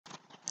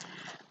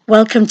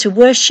Welcome to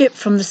worship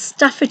from the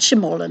Staffordshire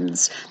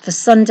Moorlands for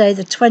Sunday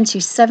the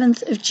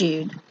 27th of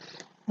June,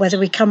 whether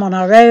we come on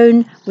our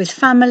own, with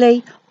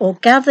family, or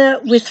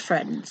gather with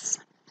friends.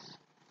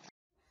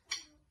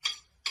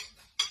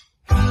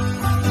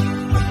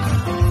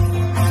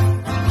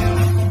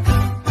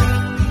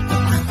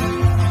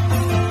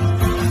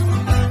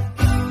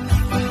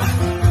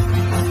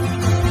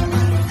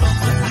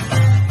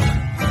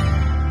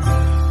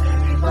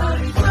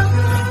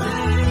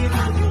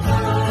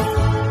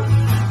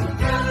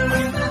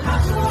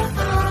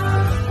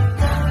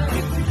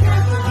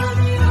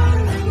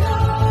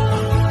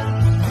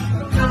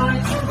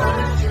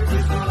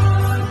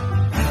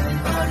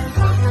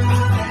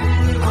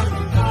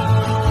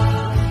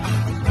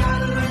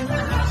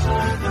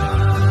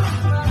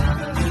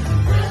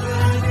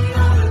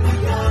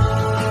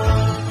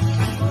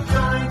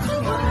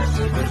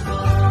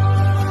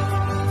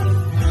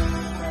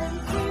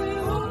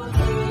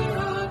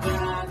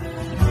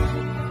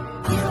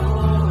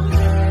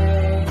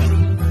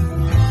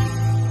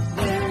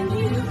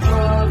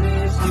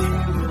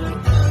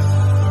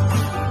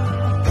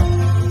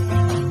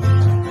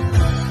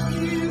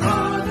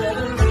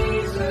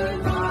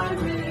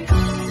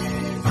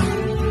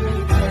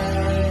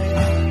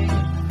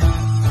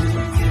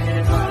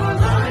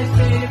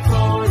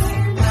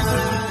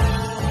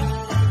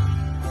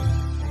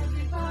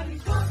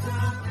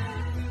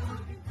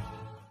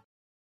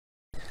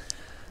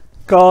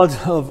 God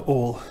of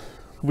all,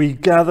 we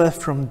gather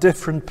from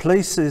different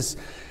places,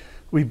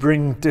 we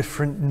bring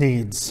different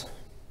needs,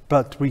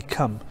 but we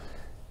come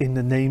in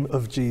the name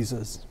of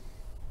Jesus.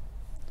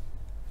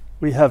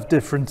 We have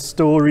different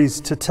stories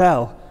to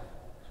tell,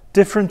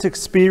 different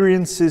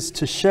experiences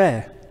to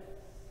share,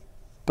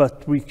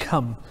 but we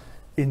come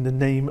in the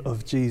name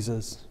of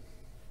Jesus.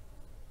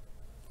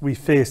 We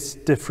face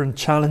different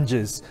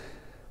challenges,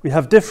 we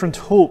have different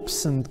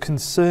hopes and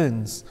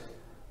concerns,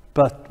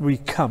 but we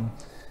come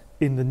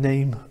in the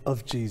name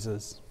of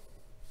Jesus.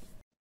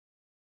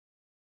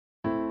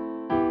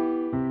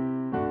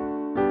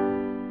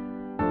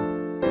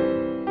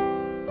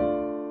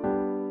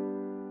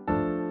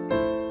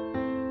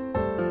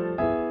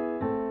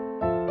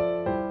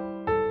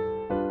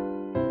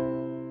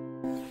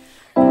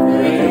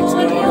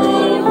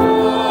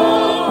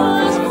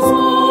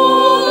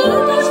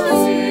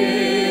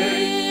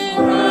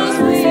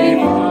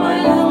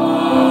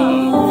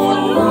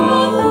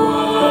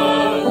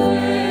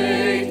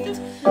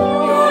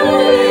 Your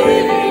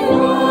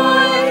living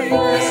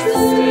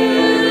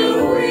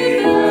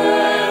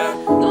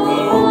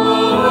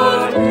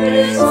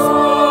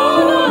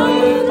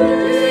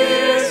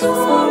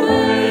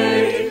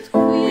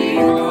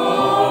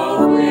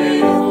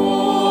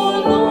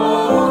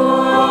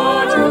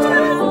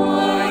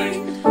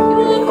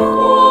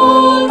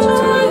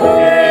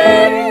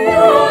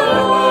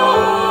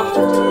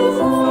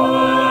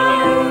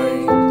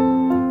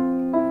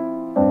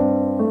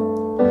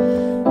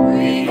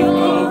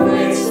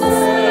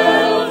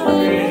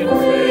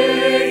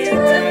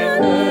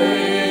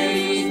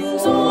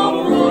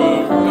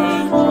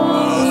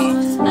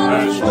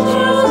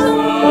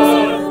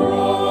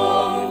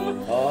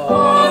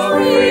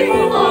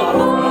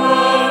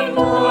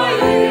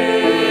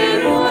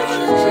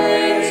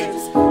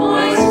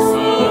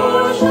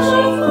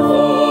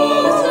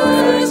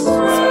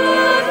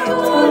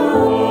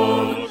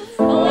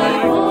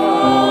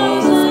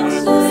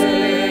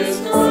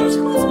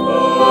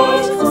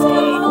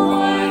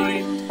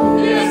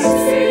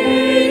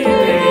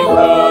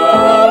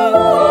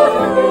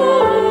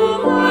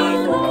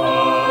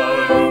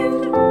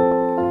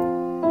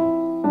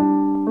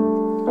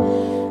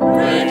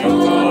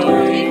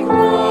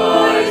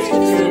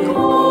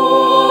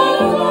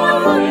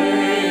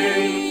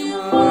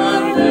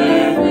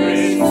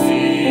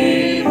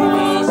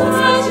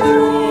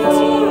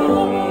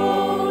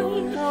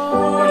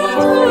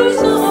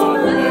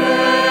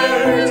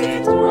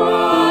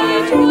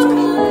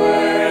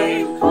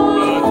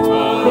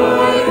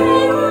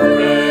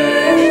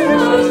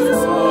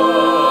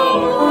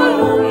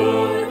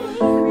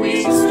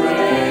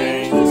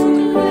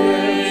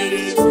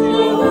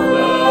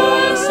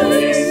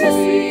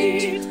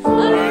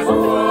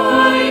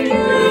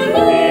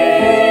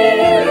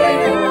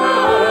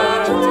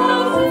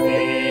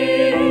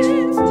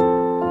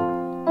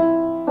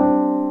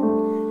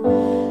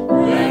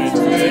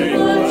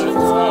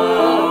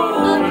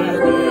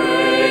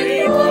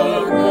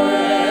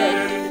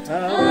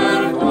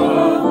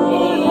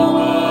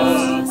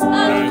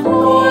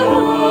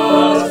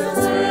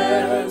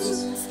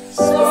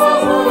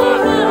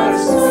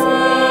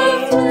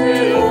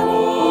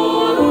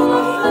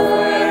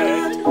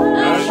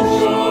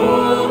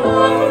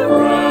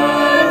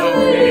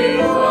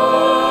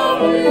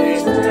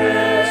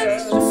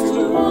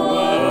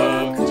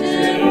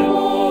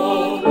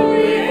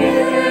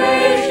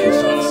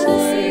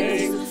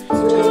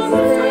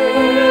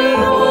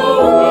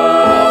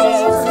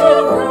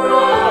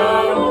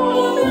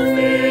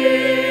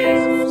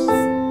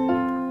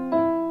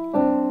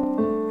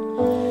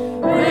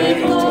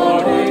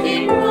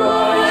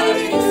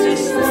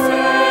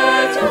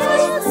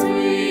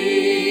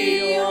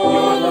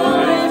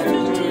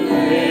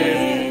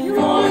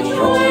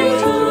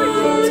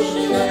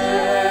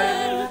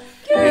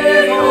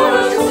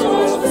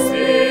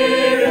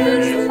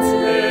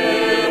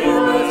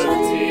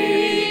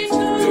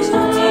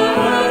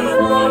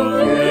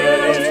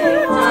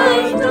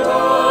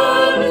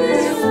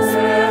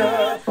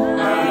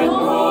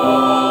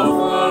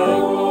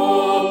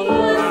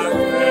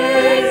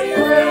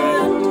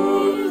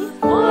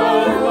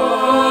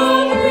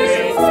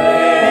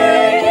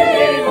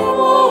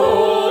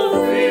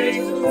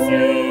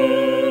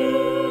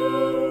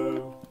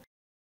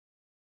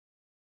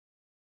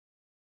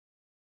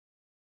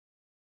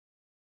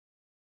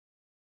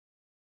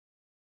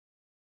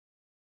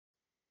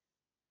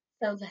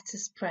So let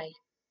us pray.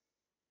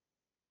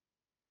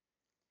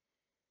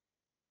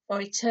 For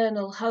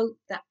eternal hope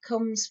that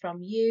comes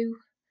from you,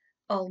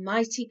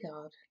 Almighty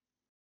God,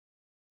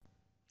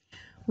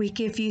 we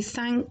give you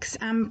thanks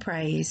and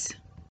praise.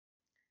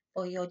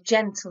 for your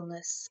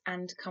gentleness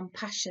and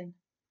compassion,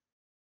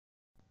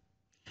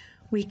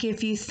 we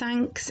give you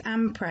thanks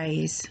and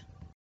praise.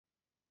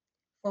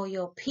 for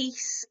your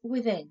peace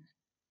within,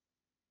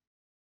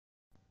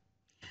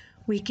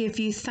 we give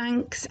you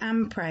thanks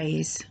and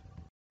praise.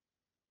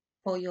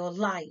 for your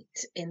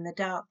light in the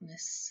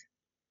darkness,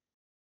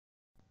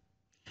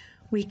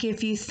 we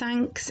give you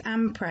thanks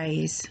and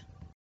praise.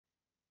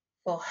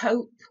 for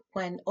hope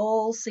when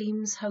all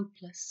seems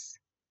hopeless,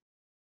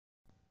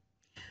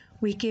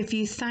 we give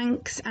you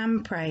thanks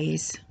and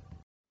praise.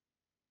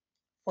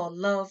 for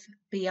love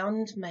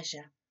beyond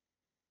measure,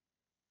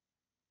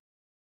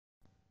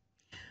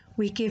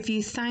 we give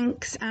you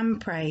thanks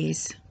and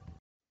praise.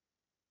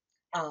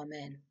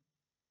 Amen.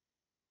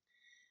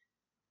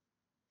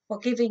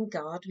 Forgiving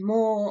God,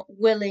 more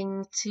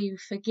willing to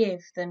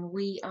forgive than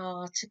we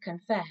are to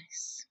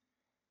confess.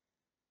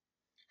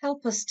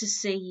 Help us to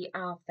see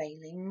our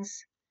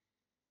failings,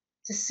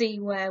 to see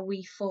where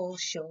we fall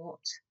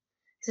short,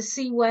 to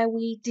see where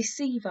we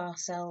deceive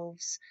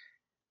ourselves,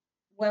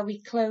 where we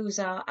close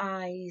our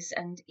eyes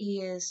and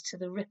ears to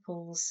the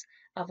ripples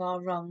of our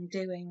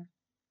wrongdoing.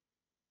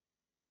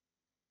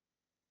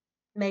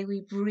 May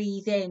we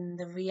breathe in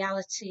the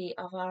reality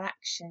of our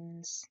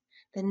actions,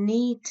 the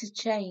need to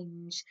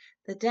change,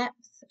 the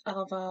depth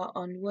of our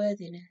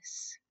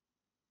unworthiness.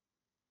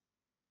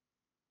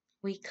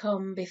 We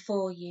come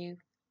before you,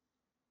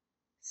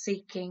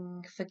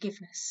 seeking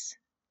forgiveness.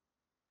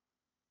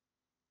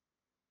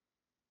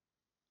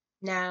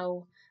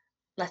 Now,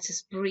 let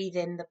us breathe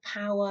in the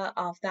power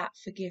of that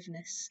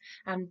forgiveness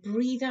and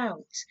breathe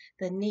out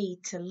the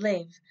need to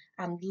live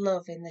and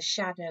love in the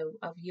shadow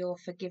of your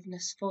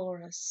forgiveness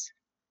for us.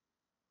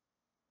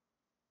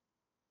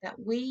 That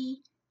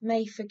we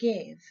may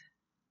forgive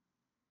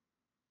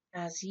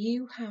as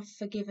you have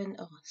forgiven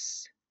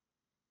us.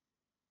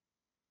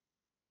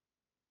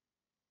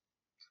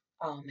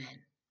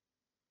 Amen.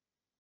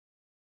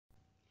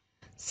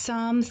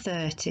 Psalm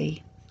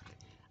 30.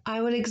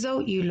 I will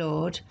exalt you,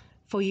 Lord,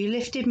 for you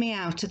lifted me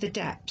out of the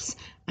depths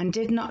and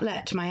did not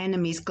let my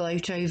enemies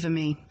gloat over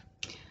me.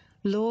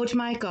 Lord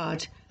my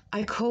God,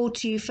 I called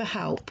to you for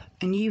help,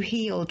 and you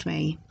healed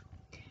me.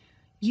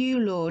 You,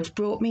 Lord,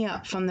 brought me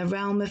up from the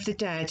realm of the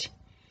dead.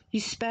 You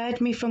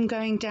spared me from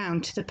going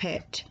down to the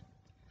pit.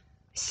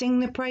 Sing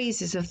the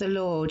praises of the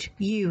Lord,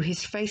 you,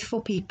 his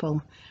faithful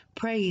people.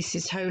 Praise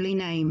his holy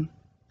name.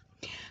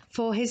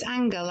 For his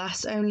anger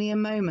lasts only a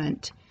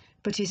moment,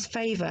 but his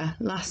favour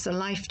lasts a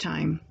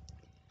lifetime.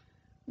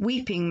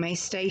 Weeping may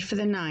stay for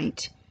the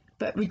night,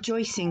 but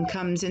rejoicing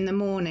comes in the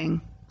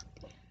morning.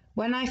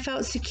 When I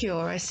felt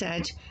secure, I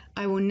said,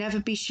 I will never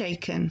be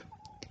shaken.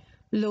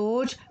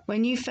 Lord,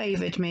 when you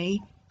favoured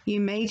me,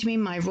 you made me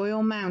my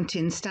royal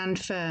mountain stand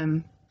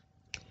firm.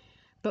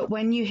 But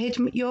when you hid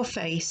your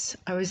face,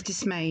 I was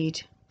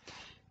dismayed.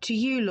 To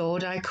you,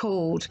 Lord, I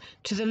called.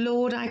 To the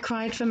Lord I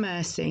cried for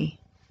mercy.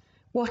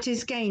 What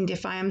is gained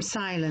if I am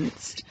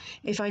silenced,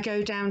 if I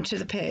go down to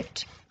the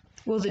pit?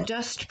 Will the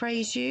dust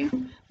praise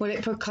you? Will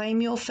it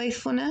proclaim your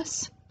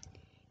faithfulness?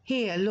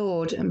 Hear,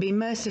 Lord, and be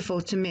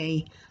merciful to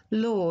me.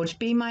 Lord,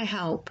 be my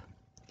help.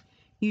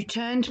 You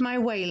turned my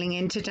wailing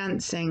into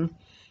dancing.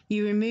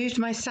 You removed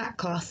my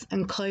sackcloth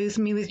and clothed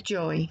me with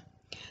joy,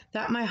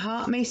 that my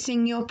heart may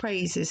sing your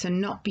praises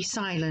and not be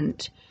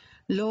silent.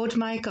 Lord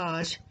my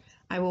God,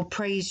 I will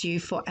praise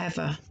you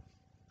forever.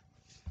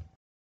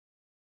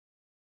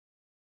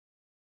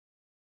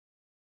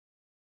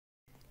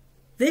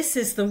 This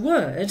is the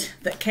word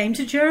that came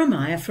to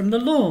Jeremiah from the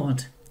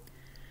Lord.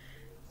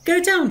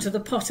 Go down to the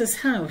potter's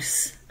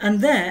house,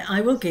 and there I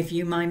will give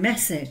you my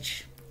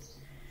message.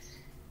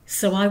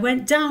 So I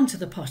went down to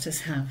the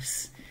potter's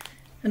house,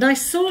 and I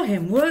saw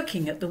him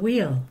working at the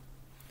wheel.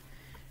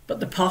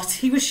 But the pot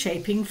he was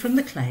shaping from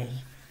the clay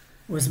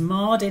was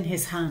marred in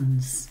his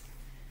hands.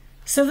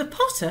 So the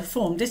potter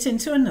formed it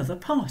into another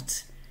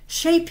pot,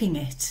 shaping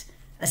it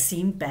as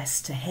seemed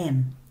best to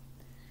him.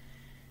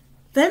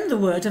 Then the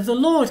word of the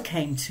Lord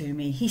came to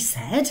me. He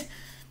said,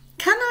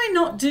 Can I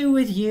not do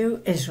with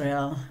you,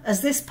 Israel,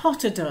 as this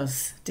potter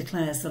does,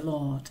 declares the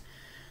Lord?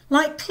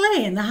 Like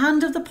clay in the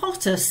hand of the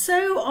potter,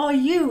 so are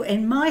you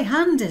in my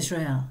hand,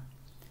 Israel.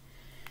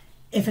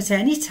 If at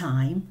any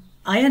time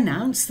I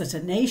announce that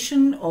a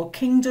nation or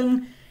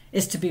kingdom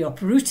is to be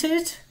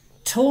uprooted,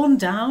 torn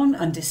down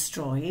and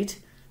destroyed,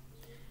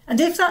 and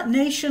if that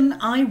nation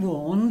I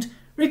warned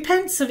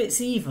repents of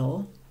its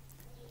evil,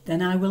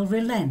 then I will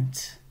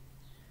relent.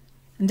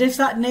 And if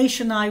that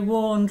nation I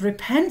warned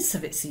repents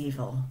of its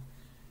evil,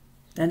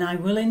 then I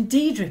will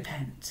indeed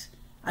repent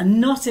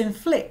and not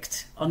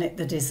inflict on it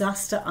the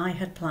disaster I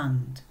had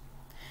planned.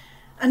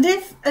 And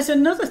if at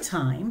another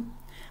time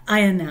I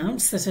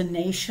announce that a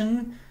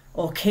nation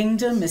or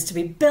kingdom is to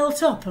be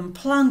built up and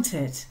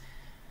planted,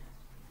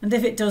 and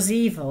if it does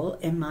evil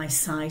in my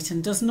sight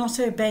and does not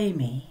obey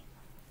me,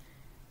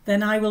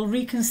 then I will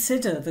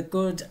reconsider the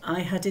good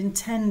I had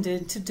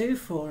intended to do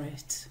for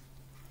it.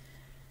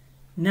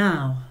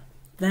 Now,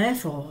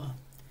 therefore,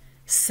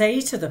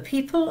 say to the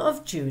people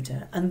of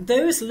Judah and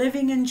those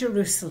living in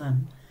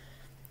Jerusalem,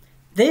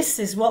 this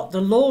is what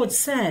the Lord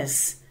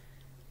says.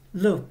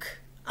 Look,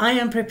 I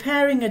am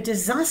preparing a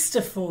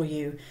disaster for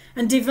you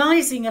and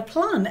devising a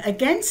plan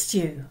against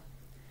you.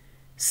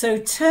 So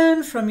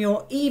turn from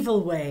your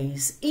evil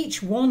ways,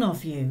 each one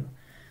of you,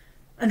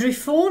 and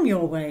reform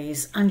your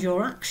ways and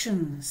your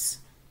actions.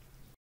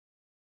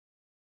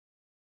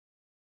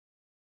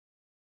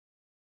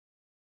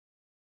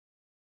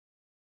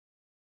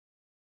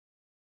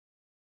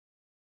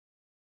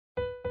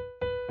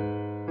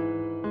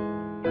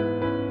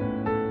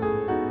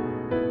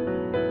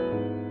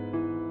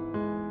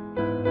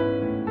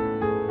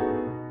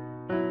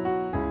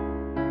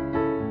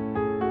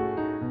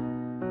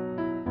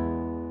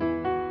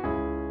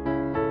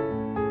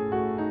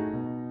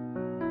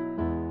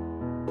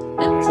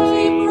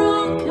 Empty,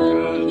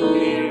 broken,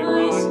 here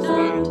I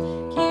stand.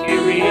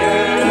 Kyrie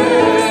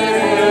eleison.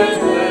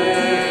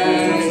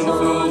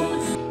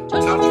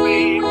 Touch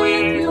me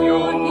with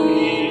your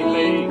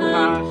healing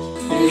hand.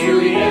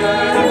 Kyrie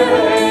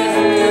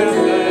eleison.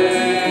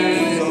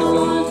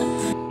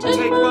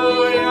 Take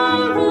my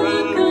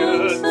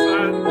arrogance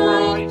and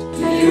pride.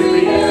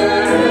 Kyrie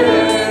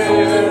eleison.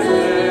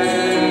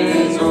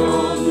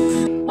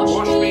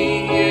 Wash me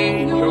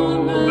in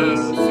your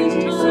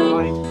mercy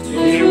side.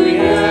 Kyrie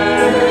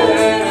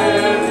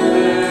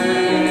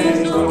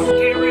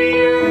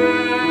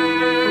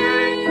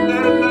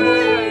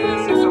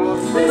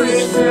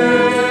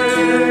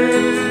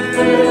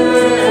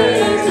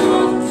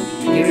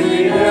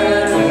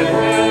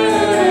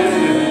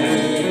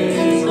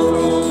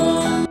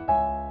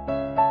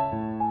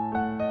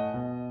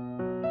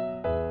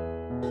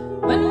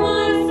when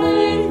my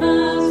faith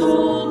has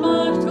all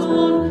but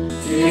gone,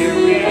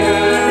 Kyrie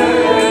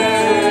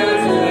eleison.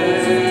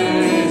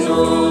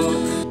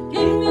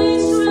 Give me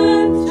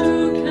strength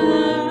to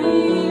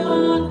carry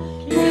on,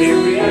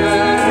 Kyrie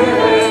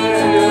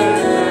eleison.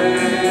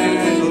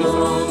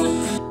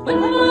 When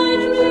my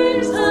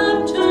dreams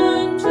have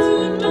turned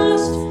to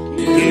dust,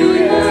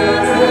 Kyrie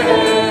eleison.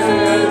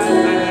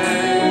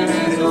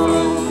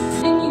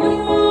 In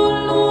you, O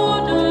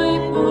Lord, I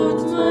put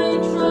my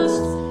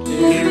trust,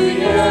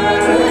 Kyrie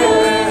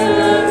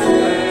eleison.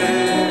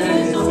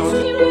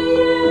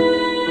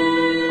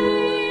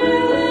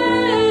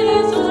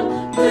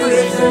 Kyrie eleison.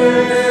 Kyrie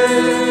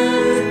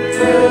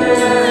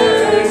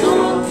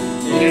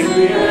eleison.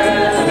 Kyrie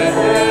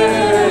eleison.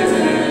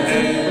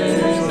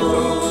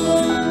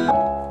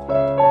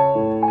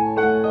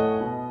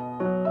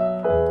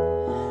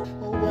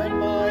 When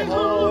my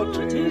heart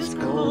is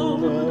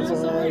cold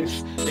as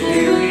ice,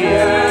 Kyrie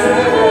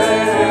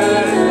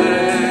eleison.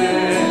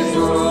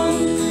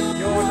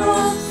 your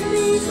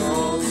mercies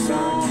of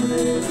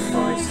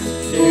sacrifice,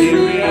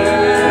 Kyrie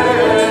eleison.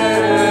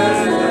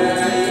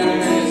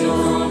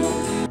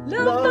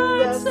 love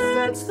that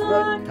sets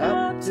the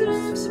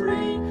captives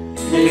free,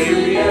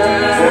 Kyrie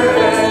eleison.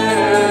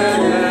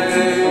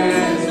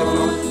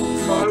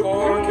 Pour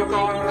your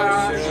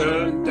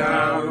compassion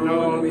down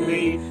on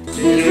me,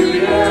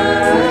 Kyrie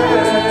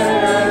eleison.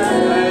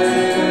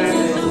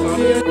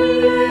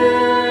 Kyrie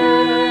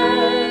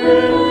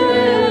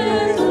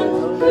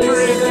eleison.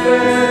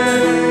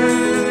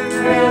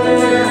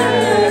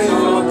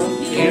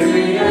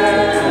 Kyrie eleison. Kyrie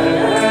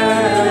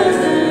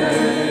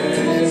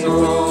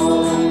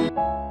eleison.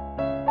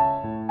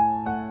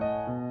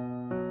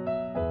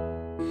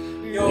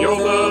 You're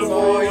the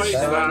voice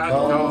that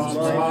calms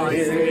my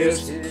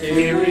fears,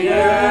 Kyrie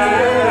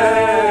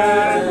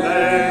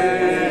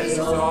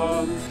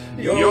eleison.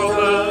 You're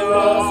the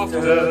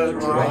laughter that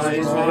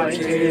dries my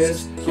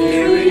tears,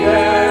 Kyrie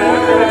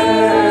eleison.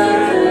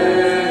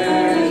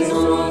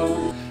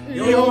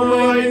 You're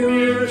my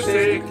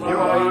music,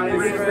 my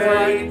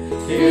refrain,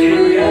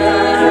 Kyrie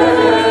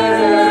eleison.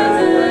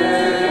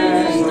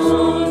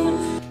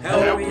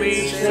 Help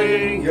me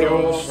sing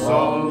your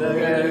song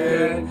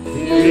again,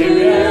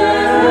 Kyrie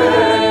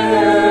eleison.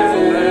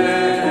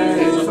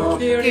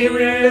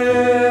 Kyrie eleison.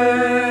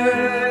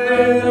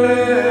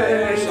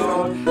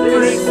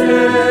 Kyrie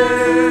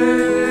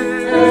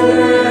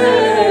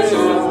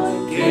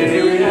eleison.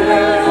 Kyrie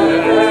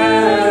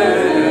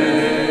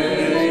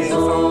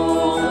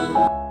eleison.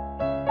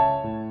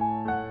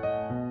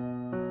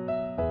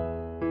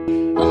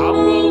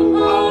 Humble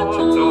heart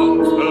of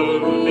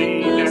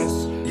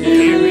holiness,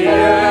 Kyrie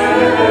eleison.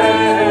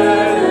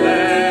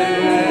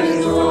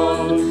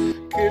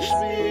 kiss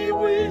me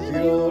with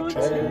your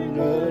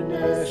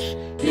tenderness,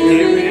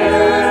 Kyrie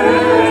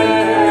eleison.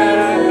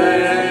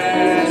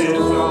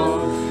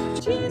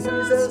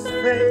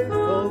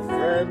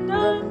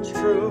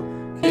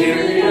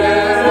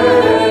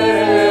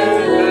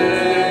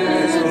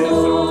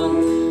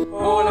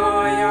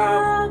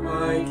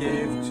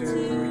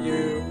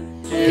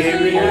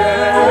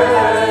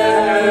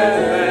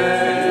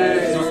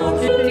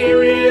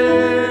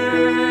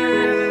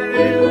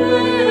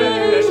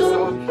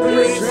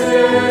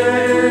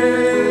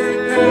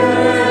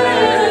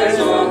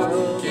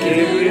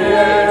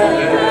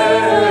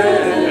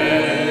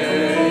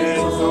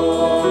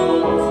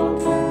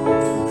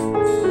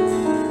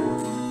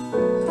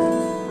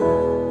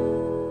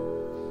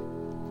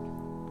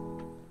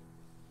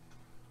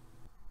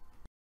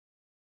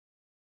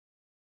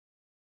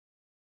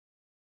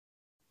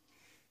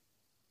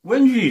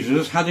 When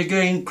Jesus had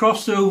again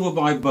crossed over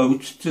by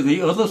boat to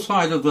the other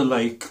side of the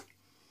lake,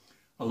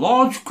 a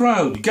large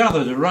crowd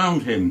gathered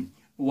around him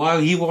while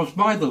he was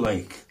by the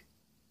lake.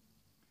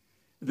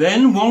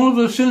 Then one of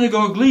the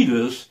synagogue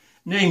leaders,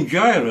 named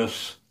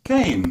Jairus,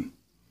 came,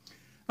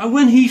 and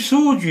when he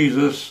saw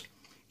Jesus,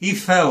 he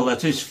fell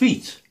at his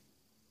feet.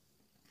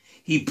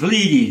 He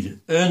pleaded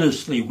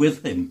earnestly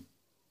with him.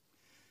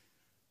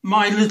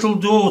 "My little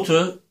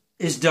daughter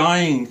is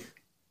dying.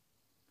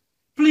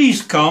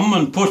 Please come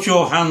and put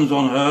your hands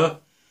on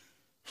her,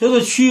 so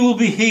that she will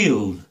be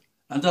healed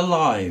and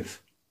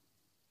alive."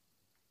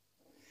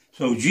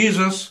 So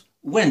Jesus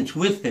went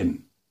with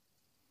him.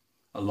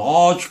 A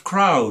large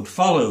crowd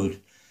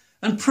followed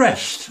and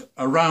pressed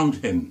around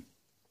him.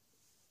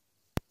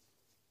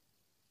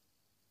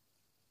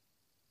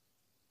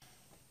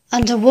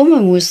 And a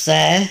woman was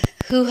there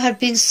who had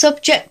been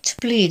subject to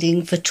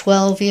bleeding for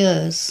 12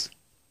 years.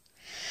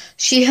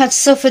 She had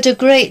suffered a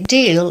great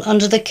deal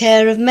under the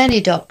care of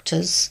many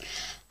doctors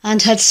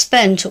and had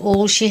spent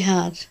all she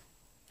had.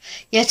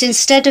 Yet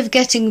instead of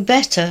getting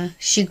better,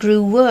 she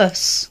grew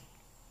worse.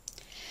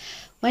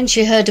 When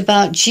she heard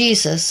about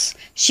Jesus,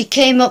 she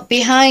came up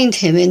behind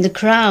him in the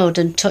crowd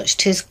and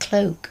touched his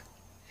cloak,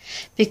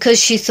 because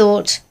she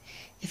thought,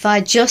 "If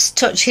I just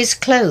touch his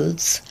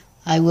clothes,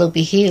 I will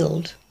be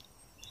healed."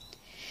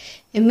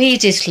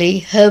 Immediately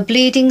her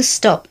bleeding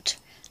stopped,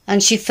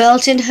 and she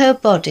felt in her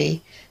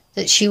body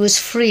that she was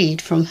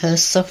freed from her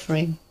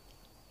suffering.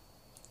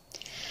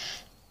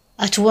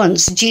 At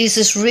once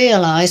Jesus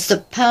realized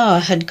that power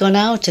had gone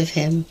out of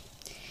him.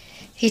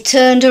 He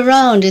turned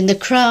around in the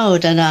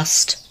crowd and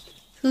asked,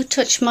 "Who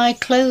touched my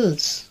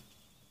clothes?"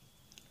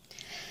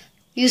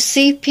 "You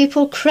see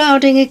people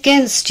crowding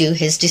against you,"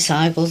 his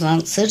disciples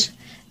answered,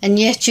 "and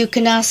yet you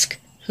can ask,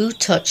 'Who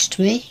touched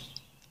me?'"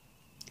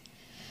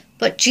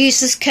 But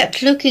Jesus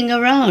kept looking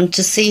around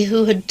to see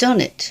who had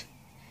done it.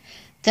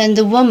 Then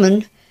the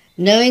woman,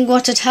 knowing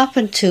what had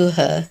happened to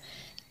her,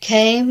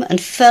 came and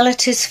fell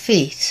at his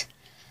feet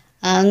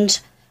and,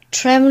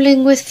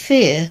 trembling with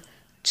fear,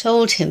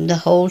 told him the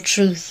whole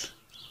truth.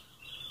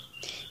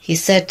 He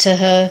said to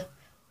her,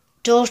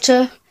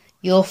 "Daughter,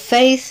 your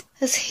faith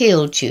has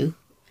healed you.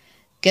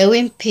 Go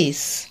in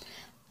peace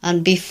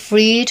and be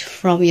freed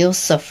from your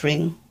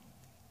suffering."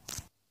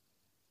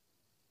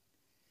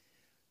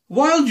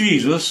 While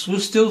Jesus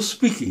was still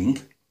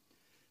speaking,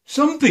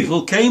 some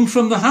people came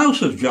from the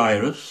house of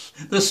Jairus,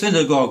 the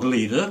synagogue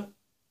leader.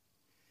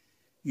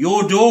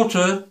 "Your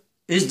daughter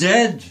is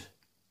dead,"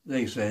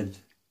 they said.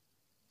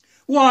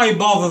 "Why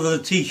bother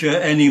the teacher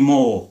any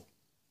more?"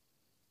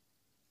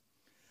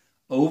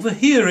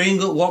 Overhearing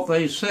what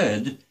they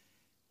said,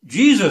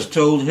 Jesus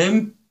told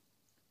him,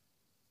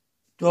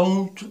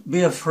 "Don't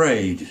be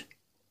afraid.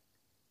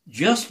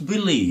 Just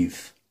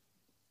believe."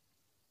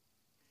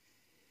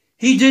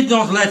 He did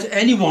not let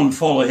anyone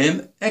follow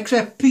him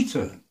except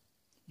Peter,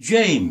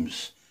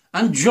 James,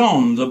 and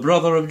John, the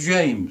brother of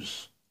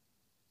James.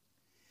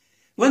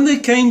 When they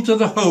came to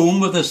the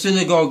home of the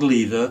synagogue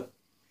leader,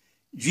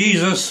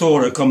 Jesus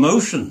saw a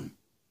commotion,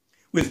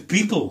 with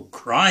people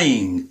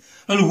crying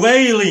and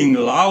wailing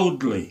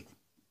loudly.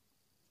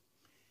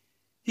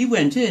 He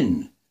went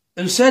in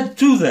and said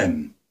to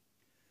them,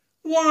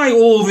 "Why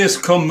all this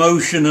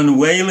commotion and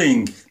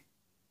wailing?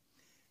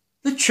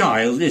 The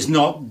child is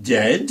not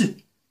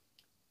dead,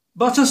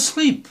 but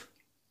asleep."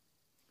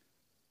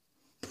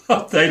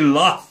 But they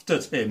laughed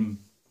at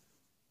him.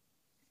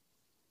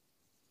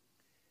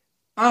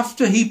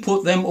 After he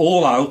put them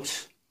all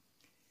out,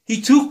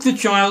 he took the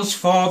child's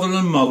father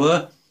and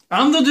mother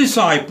and the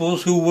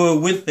disciples who were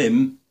with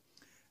him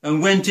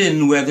and went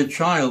in where the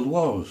child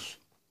was.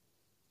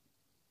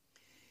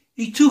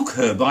 He took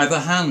her by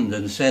the hand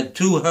and said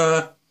to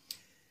her,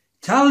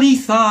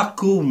 "Talitha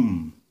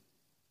cum,"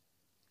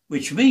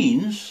 which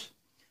means,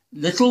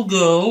 "Little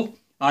girl,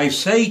 I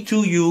say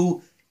to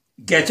you,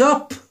 get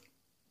up."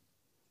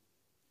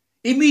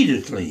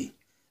 Immediately,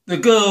 the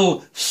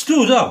girl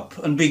stood up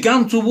and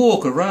began to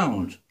walk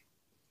around.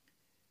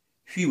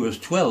 She was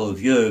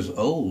 12 years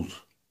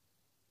old.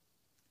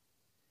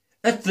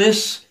 At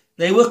this,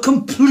 they were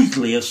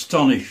completely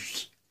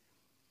astonished.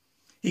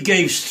 He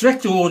gave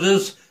strict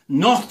orders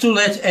not to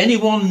let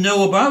anyone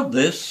know about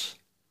this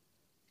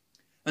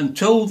and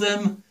told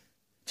them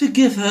to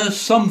give her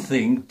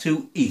something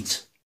to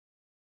eat.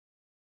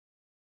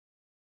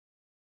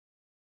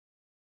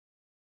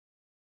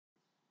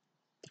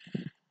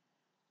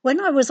 When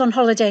I was on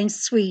holiday in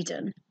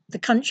Sweden, the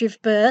country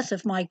of birth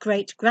of my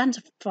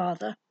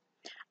great-grandfather,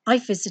 I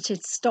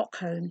visited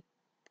Stockholm.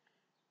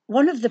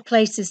 One of the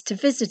places to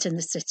visit in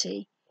the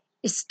city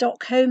is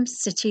Stockholm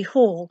City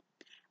Hall,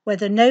 where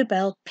the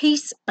Nobel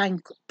Peace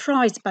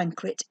Prize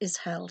Banquet is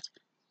held.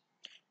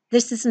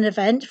 This is an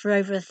event for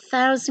over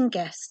 1,000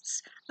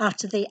 guests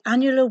after the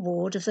annual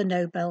award of the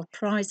Nobel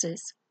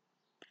Prizes.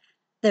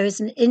 There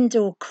is an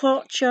indoor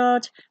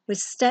courtyard with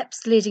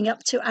steps leading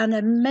up to an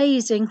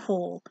amazing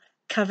hall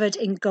covered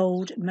in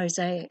gold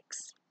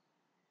mosaics.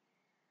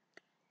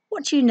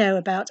 What do you know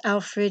about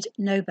Alfred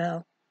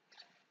Nobel?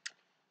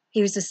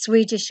 He was a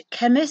Swedish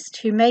chemist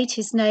who made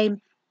his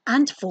name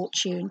and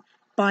fortune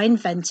by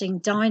inventing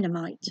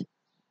dynamite.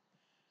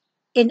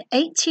 In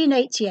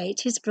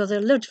 1888, his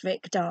brother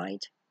Ludwig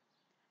died,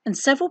 and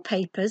several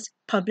papers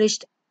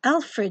published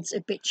Alfred's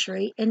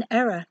obituary in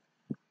error.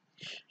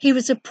 He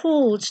was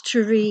appalled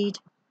to read,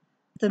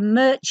 "The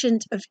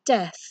merchant of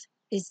death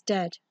is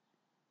dead,"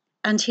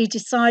 and he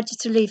decided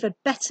to leave a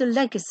better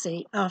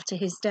legacy after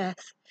his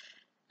death,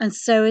 and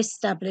so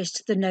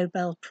established the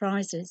Nobel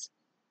Prizes.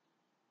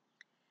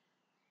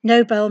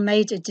 Nobel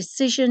made a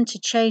decision to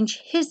change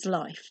his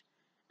life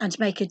and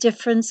make a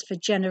difference for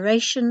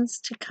generations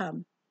to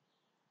come.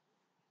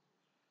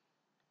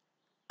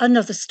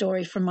 Another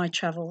story from my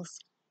travels.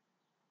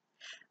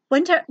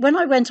 When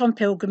I went on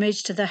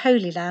pilgrimage to the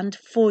Holy Land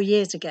 4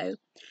 years ago,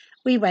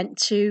 we went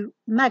to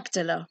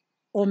Magdala,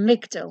 or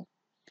Migdal,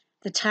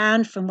 the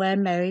town from where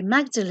Mary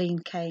Magdalene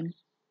came.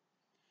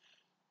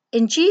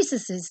 In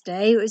Jesus'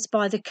 day, it was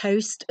by the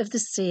coast of the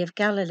Sea of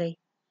Galilee.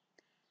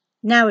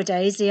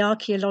 Nowadays, the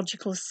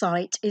archaeological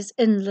site is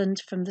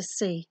inland from the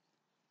sea.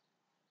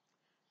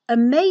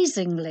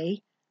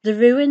 Amazingly, the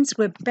ruins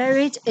were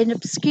buried in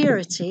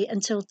obscurity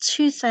until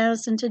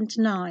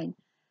 2009,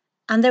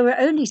 and they were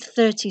only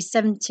 30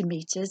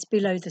 centimetres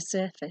below the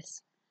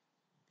surface.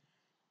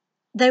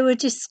 They were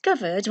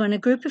discovered when a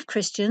group of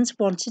Christians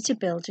wanted to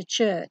build a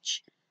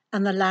church,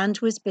 and the land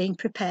was being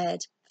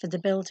prepared for the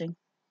building.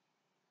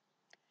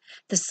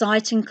 The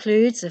site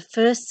includes a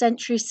 1st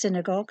century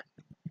synagogue,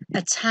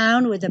 a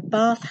town with a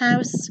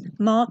bathhouse,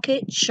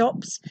 market,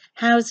 shops,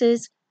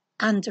 houses,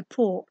 and a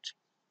port.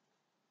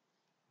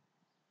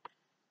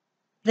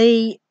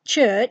 The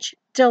church,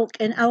 Dulc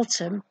in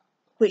Altum,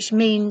 which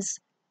means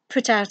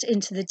put out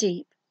into the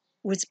deep,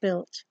 was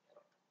built.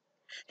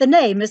 The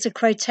name is a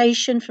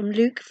quotation from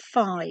Luke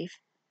 5.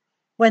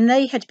 When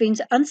they had been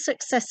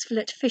unsuccessful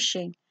at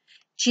fishing,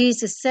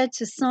 Jesus said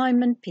to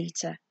Simon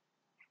Peter,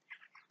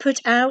 "Put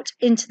out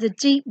into the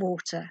deep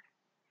water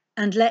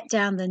and let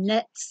down the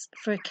nets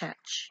for a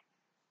catch."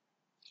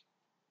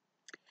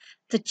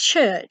 The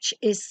church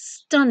is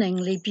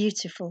stunningly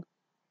beautiful.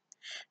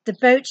 The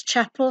boat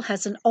chapel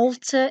has an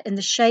altar in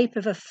the shape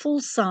of a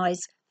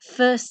full-size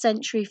 1st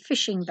century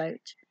fishing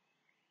boat.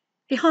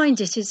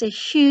 Behind it is a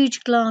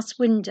huge glass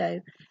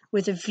window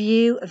with a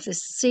view of the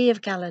Sea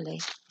of Galilee.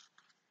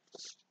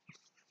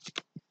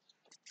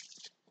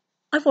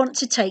 I want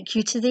to take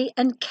you to the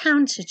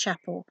Encounter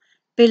Chapel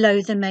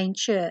below the main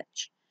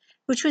church,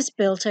 which was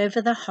built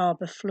over the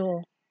harbour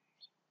floor.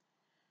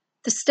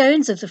 The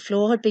stones of the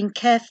floor had been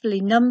carefully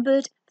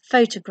numbered,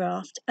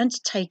 photographed, and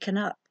taken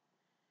up.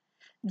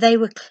 They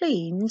were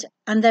cleaned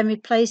and then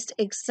replaced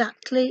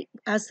exactly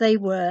as they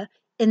were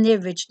in the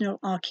original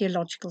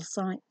archaeological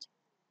site.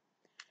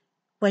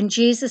 When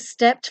Jesus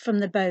stepped from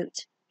the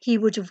boat, he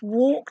would have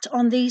walked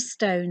on these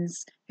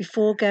stones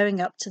before going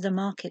up to the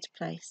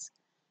marketplace.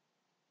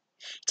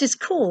 It is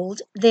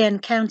called the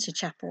Encounter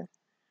Chapel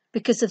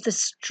because of the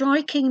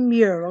striking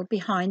mural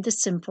behind the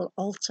simple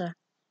altar.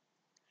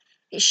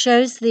 It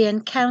shows the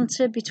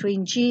encounter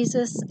between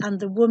Jesus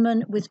and the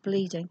woman with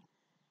bleeding.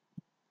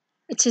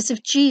 It is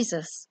of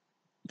Jesus,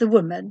 the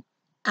woman,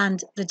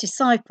 and the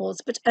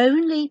disciples, but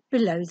only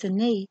below the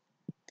knee.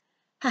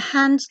 Her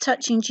hand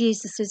touching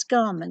Jesus'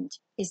 garment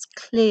is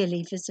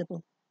clearly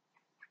visible.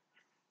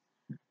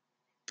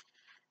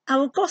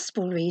 Our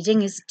gospel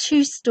reading is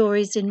 2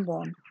 stories in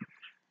one.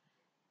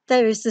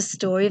 There is the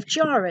story of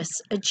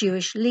Jairus, a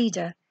Jewish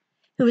leader,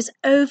 who was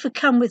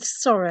overcome with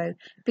sorrow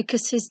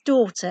because his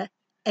daughter,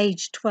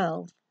 aged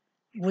 12,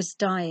 was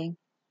dying,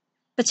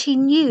 but he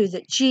knew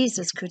that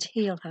Jesus could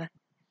heal her.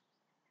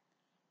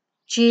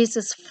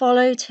 Jesus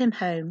followed him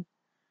home,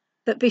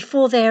 but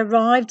before they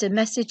arrived, a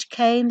message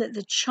came that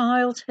the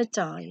child had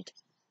died.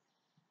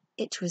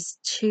 It was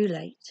too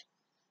late.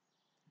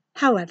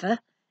 However,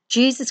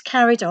 Jesus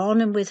carried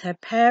on, and with her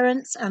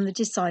parents and the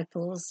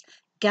disciples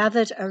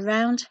gathered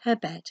around her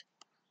bed.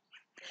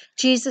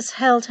 Jesus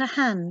held her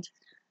hand.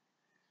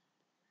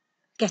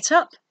 "Get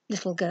up,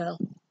 little girl,"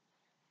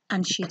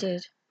 and she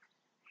did.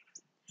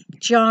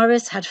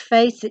 Jairus had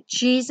faith that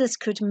Jesus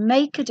could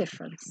make a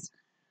difference,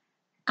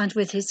 and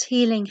with his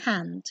healing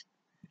hand,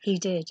 he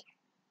did.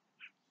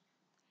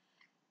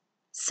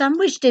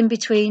 Sandwiched in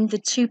between the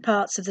 2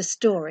 parts of the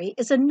story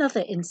is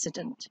another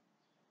incident.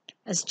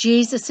 As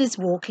Jesus is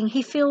walking,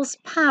 he feels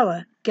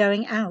power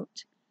going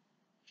out.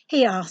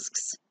 He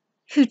asks,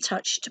 "Who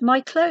touched my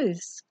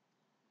clothes?"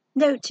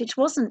 Note, it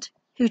wasn't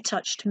 "Who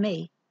touched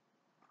me?"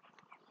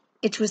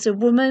 It was a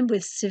woman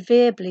with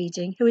severe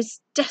bleeding who is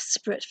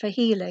desperate for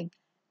healing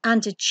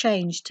and a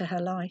change to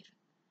her life.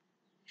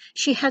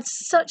 She had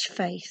such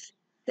faith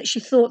that she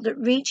thought that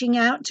reaching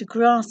out to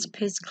grasp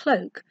his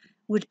cloak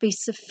would be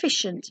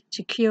sufficient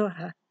to cure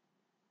her.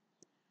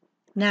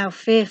 Now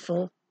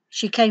fearful,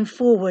 she came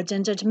forward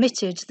and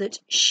admitted that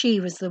she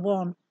was the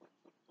one.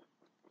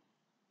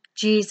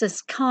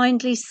 Jesus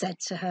kindly said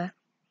to her,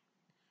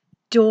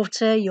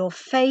 "Daughter, your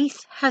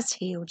faith has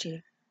healed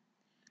you.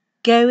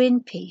 Go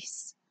in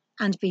peace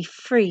and be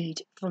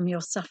freed from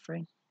your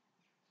suffering."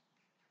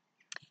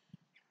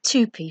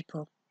 2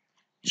 people,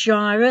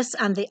 Jairus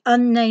and the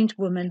unnamed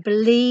woman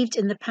believed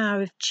in the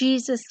power of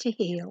Jesus to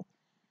heal,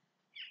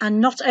 and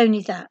not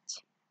only that,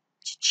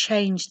 to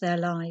change their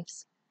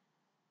lives.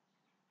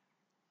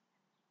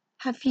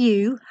 Have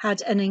you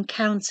had an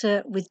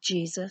encounter with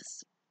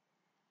Jesus?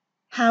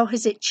 How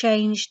has it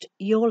changed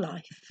your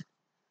life?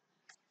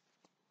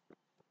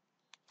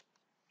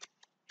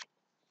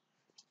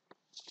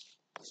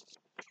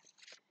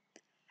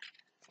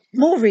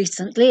 More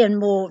recently and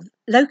more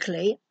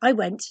locally, I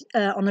went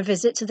on a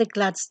visit to the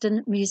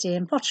Gladstone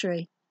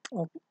Pottery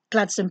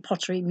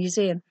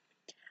Museum.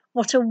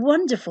 What a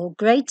wonderful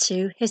Grade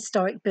II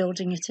historic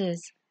building it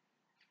is.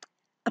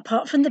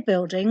 Apart from the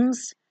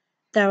buildings,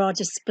 there are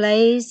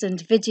displays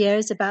and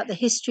videos about the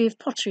history of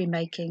pottery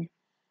making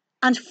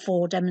and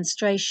 4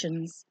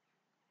 demonstrations.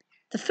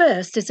 The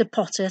first is a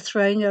potter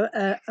throwing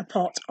a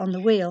pot on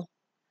the wheel.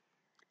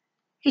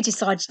 He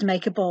decided to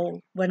make a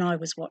bowl when I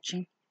was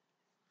watching.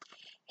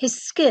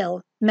 His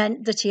skill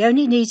meant that he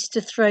only needed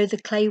to throw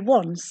the clay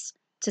once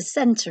to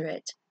centre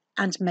it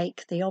and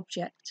make the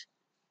object.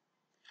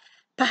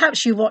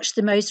 Perhaps you watched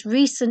the most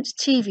recent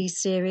TV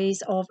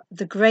series of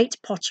The Great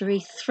Pottery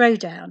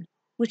Throwdown,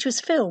 which was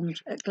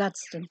filmed at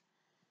Gladstone.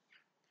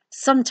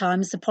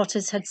 Sometimes the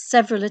potters had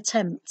several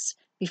attempts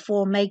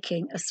before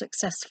making a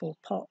successful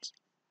pot.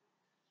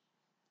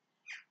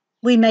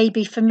 We may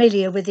be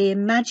familiar with the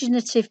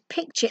imaginative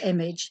picture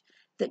image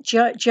that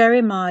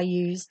Jeremiah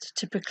used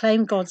to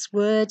proclaim God's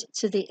word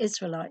to the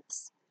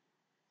Israelites.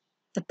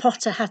 The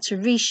potter had to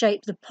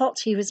reshape the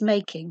pot he was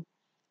making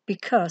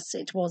because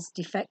it was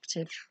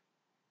defective.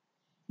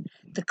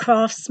 The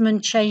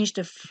craftsman changed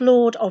a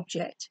flawed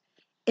object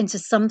into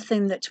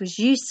something that was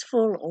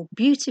useful or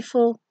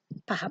beautiful,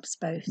 perhaps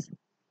both.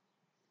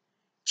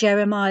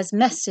 Jeremiah's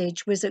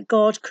message was that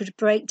God could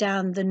break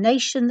down the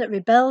nation that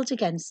rebelled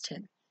against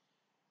him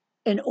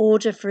in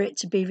order for it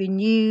to be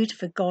renewed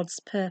for God's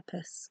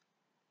purpose.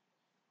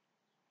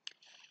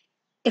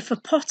 If a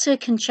potter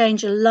can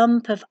change a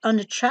lump of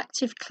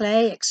unattractive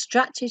clay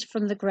extracted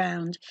from the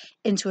ground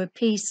into a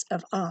piece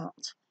of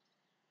art,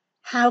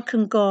 how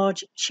can God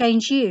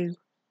change you,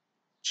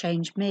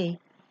 change me,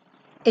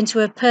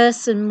 into a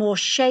person more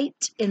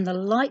shaped in the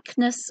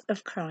likeness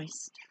of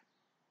Christ?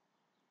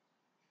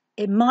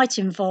 It might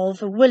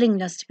involve a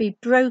willingness to be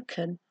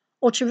broken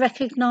or to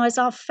recognise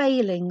our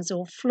failings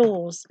or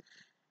flaws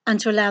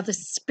and to allow the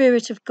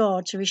Spirit of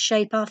God to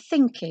reshape our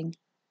thinking,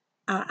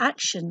 our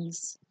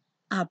actions,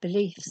 our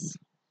beliefs,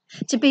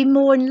 to be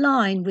more in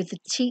line with the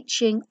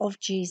teaching of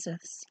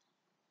Jesus,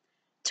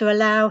 to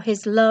allow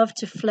his love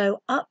to flow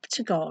up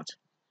to God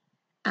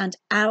and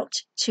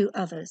out to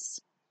others,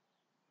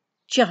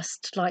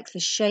 just like the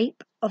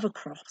shape of a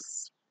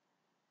cross.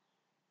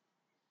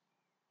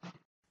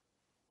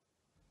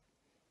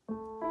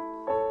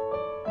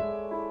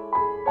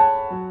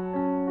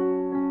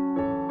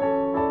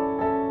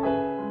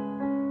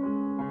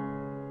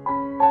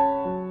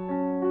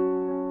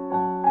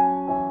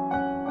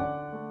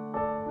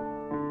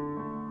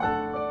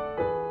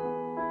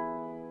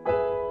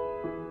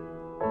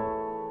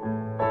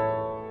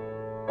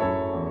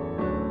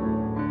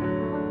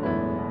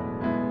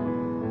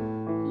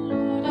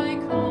 Lord, I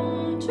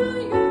come to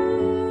you.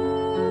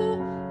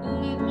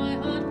 Let my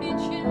heart be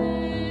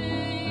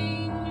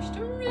changed,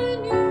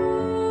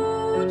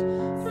 renewed,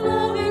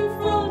 flowing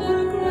from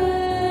the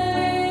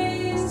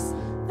grace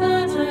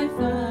that I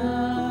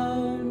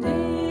found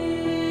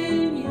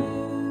in you.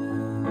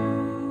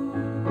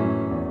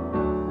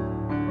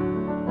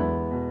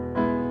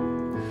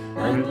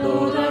 And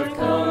Lord, I've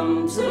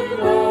come to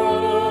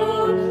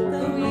know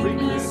the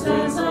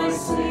weaknesses I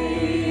see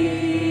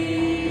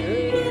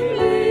in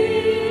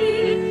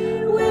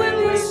me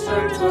will be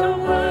stripped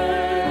away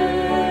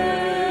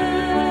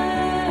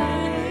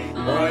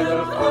by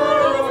the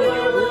power of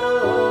your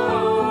love.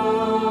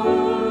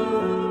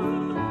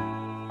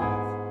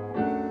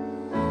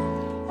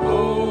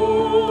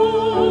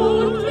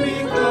 Holy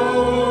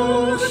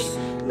Ghost,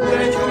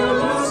 let your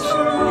love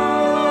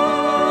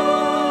surround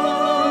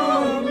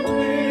me.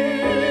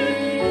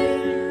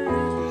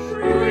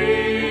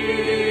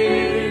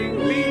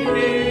 Bring me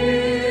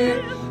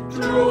near,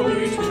 draw me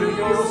to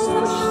your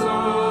side.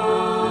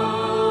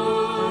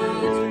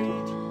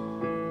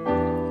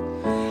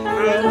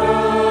 And as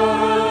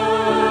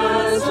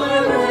I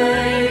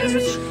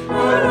wait,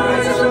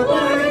 arise up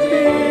like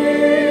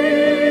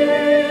thee,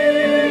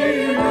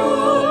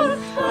 Lord,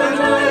 and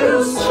I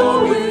will soar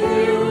with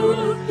you.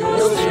 Your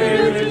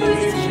Spirit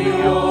leads me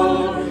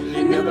on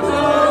in the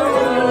path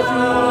of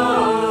love.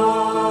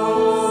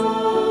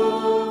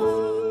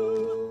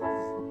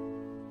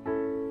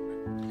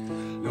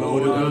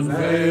 Lord,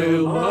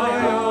 unveil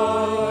my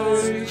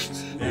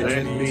eyes,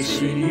 let me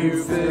see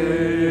you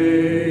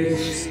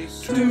face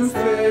to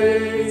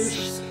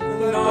face,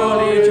 the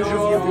knowledge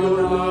of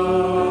your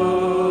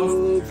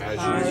love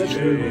as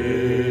you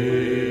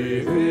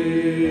live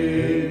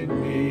in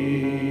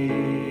me.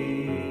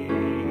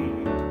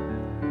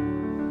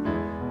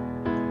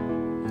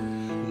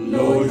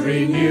 Lord,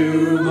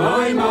 renew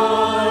my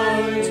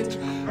mind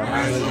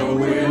as your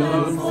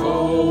will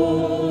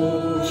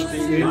unfolds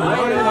in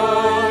my life.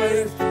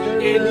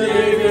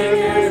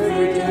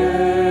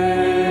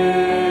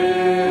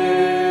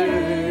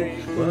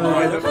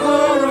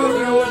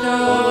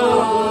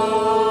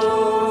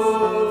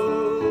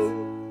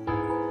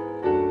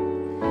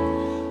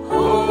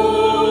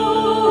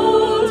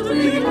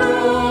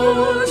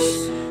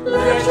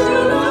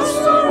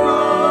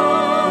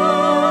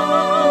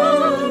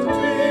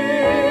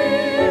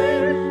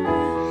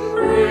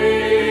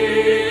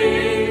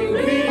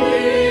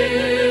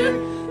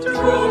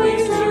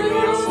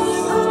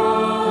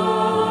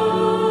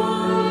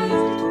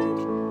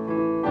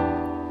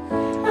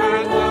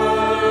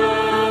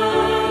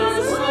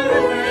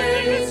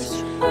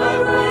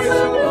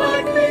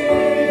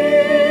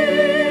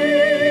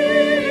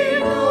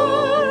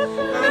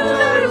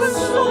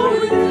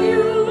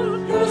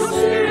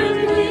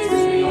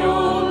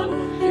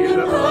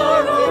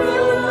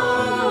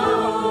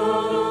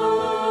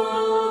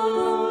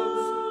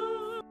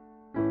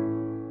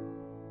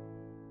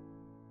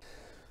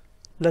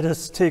 Let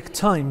us take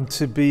time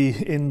to be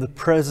in the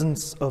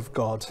presence of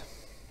God,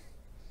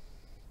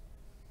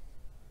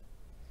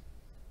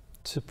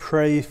 to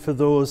pray for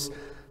those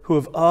who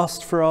have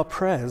asked for our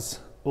prayers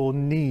or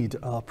need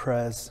our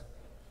prayers.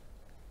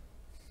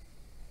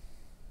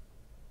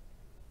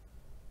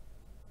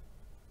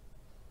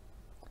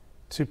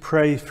 To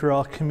pray for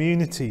our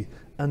community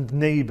and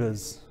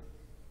neighbours.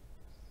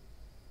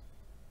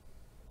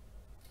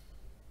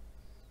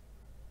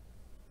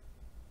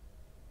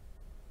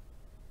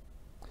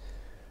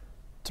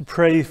 To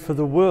pray for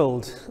the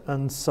world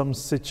and some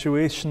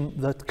situation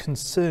that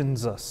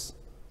concerns us.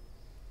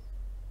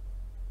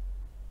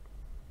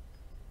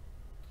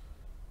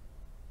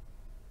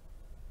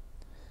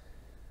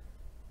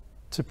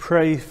 To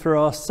pray for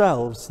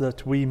ourselves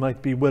that we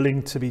might be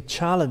willing to be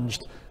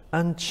challenged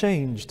and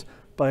changed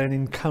by an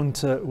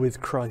encounter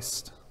with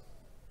Christ.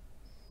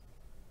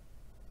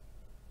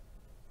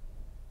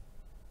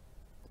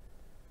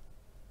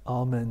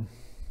 Amen.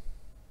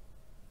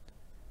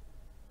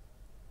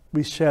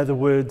 We share the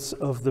words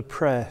of the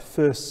prayer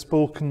first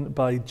spoken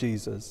by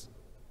Jesus.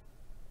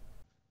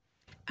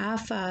 Our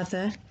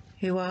Father,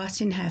 who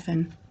art in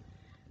heaven,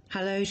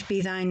 hallowed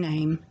be thy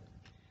name.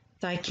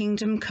 Thy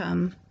kingdom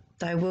come,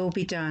 thy will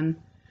be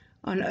done,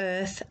 on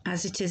earth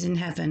as it is in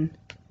heaven.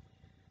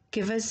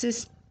 Give us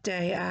this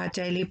day our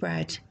daily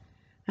bread,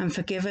 and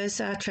forgive us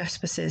our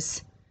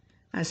trespasses,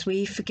 as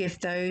we forgive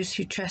those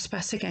who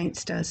trespass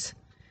against us.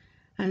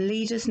 And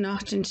lead us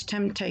not into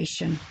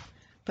temptation,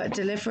 but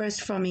deliver us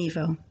from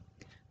evil.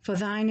 For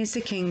thine is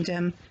the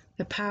kingdom,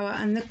 the power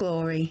and the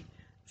glory,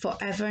 for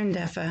ever and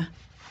ever.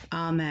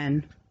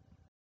 Amen.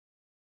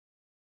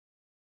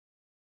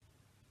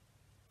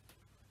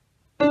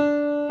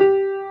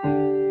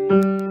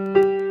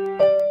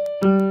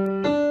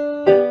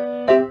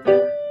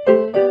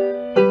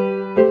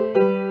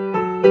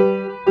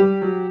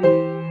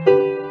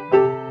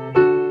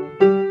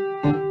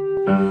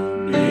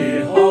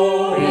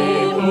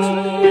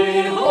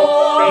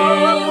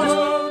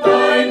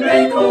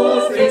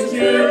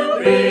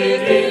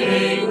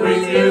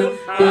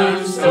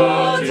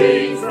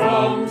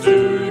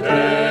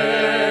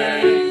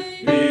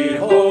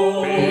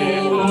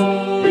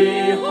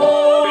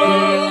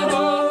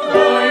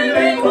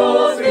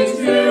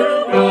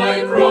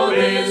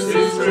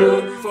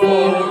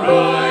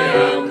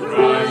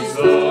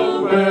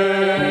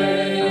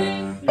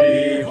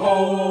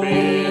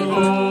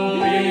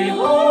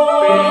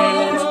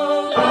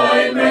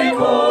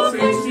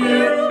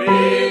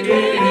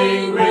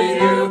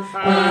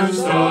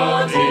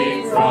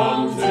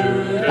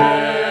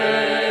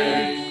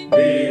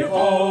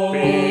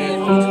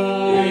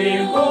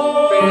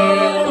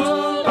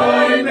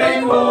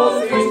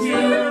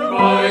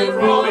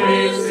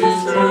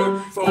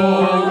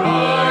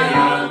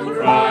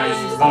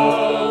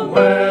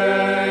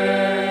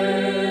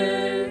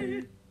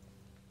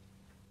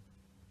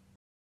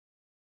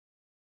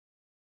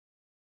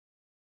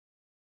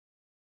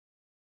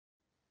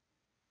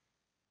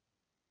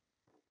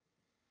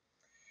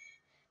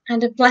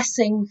 And a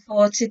blessing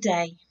for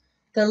today.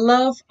 The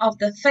love of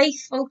the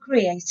faithful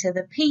Creator,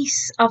 the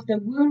peace of the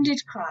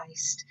wounded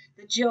Christ,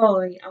 the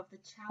joy of the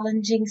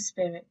challenging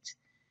Spirit,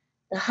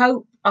 the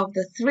hope of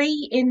the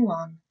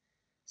Three-in-One,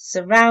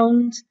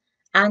 surround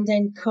and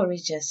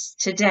encourage us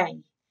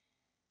today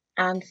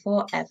and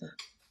forever.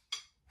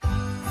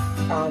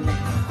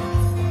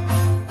 Amen.